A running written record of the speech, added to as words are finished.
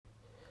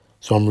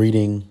So I'm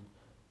reading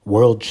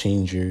World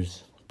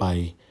Changers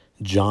by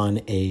John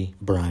A.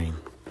 Bryan.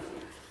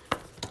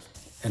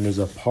 And there's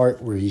a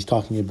part where he's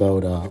talking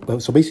about,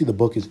 so basically the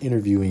book is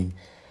interviewing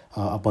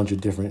a bunch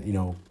of different,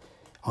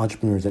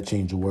 entrepreneurs that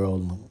changed the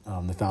world,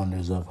 the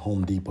founders of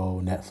Home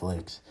Depot,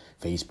 Netflix,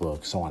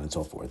 Facebook, so on and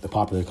so forth, the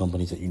popular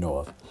companies that you know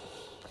of.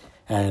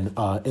 And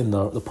in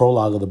the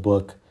prologue of the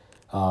book,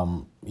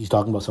 he's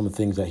talking about some of the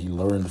things that he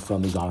learned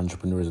from these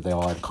entrepreneurs that they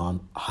all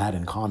had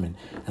in common.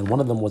 And one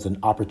of them was an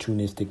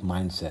opportunistic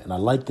mindset. And I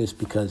like this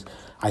because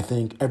I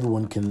think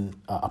everyone can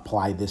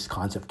apply this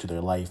concept to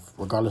their life,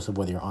 regardless of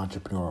whether you're an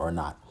entrepreneur or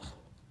not.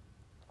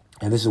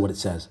 And this is what it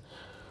says.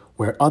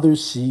 Where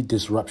others see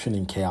disruption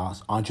and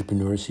chaos,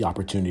 entrepreneurs see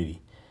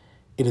opportunity.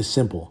 It is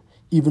simple.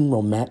 Even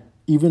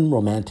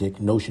romantic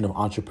notion of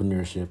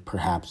entrepreneurship,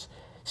 perhaps,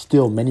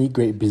 still many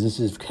great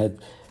businesses have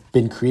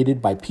been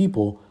created by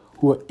people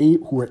who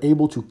are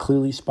able to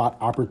clearly spot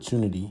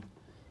opportunity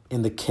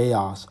in the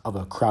chaos of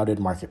a crowded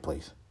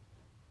marketplace.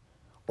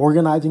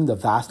 Organizing the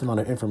vast amount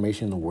of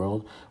information in the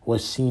world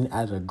was seen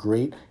as a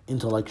great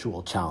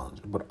intellectual challenge,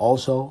 but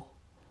also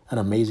an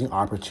amazing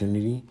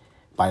opportunity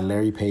by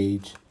Larry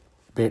Page,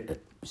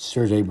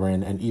 Sergey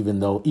Brin, and even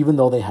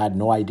though they had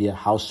no idea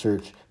how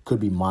search could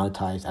be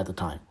monetized at the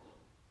time.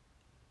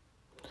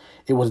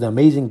 It was the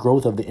amazing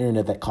growth of the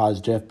internet that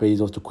caused Jeff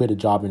Bezos to quit a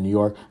job in New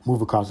York,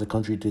 move across the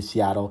country to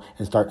Seattle,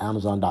 and start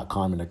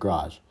Amazon.com in a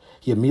garage.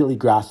 He immediately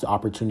grasped the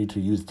opportunity to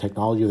use the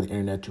technology of the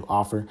internet to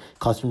offer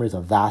customers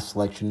a vast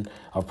selection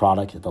of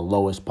products at the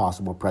lowest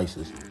possible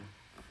prices.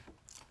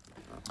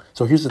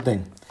 So here's the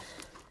thing.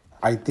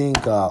 I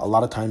think a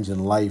lot of times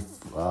in life,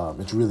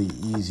 it's really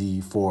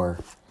easy for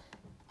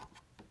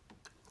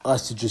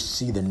us to just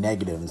see the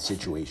negative in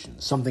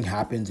situations. Something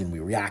happens and we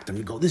react and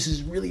we go, this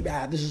is really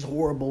bad, this is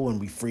horrible, and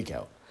we freak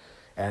out.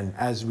 And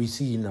as we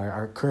see in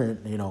our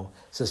current,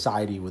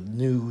 society with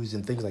news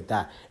and things like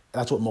that,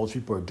 that's what most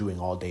people are doing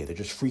all day. They're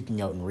just freaking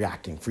out and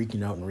reacting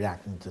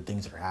to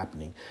things that are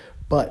happening.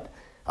 But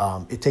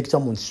it takes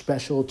someone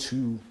special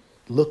to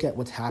look at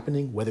what's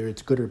happening, whether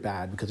it's good or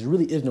bad, because there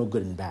really is no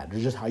good and bad.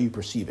 There's just how you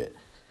perceive it.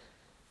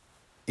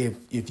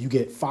 If you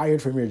get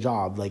fired from your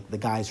job, like the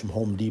guys from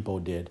Home Depot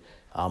did,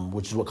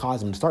 which is what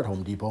caused them to start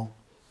Home Depot,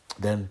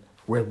 then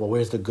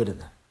where's the good in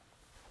that?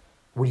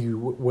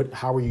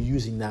 How are you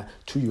using that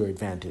to your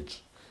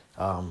advantage?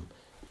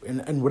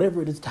 And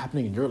whatever it is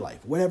happening in your life,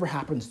 whatever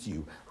happens to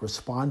you,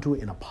 respond to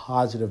it in a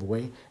positive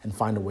way and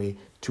find a way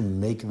to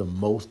make the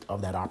most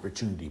of that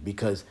opportunity.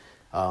 Because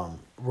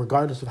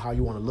regardless of how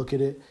you want to look at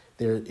it,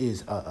 there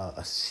is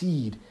a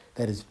seed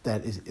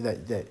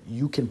that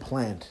you can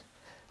plant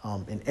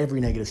in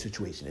every negative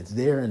situation. It's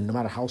there, and no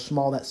matter how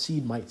small that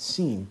seed might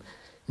seem,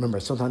 remember,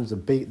 sometimes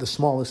the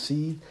smallest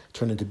seed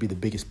turn into be the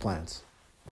biggest plants.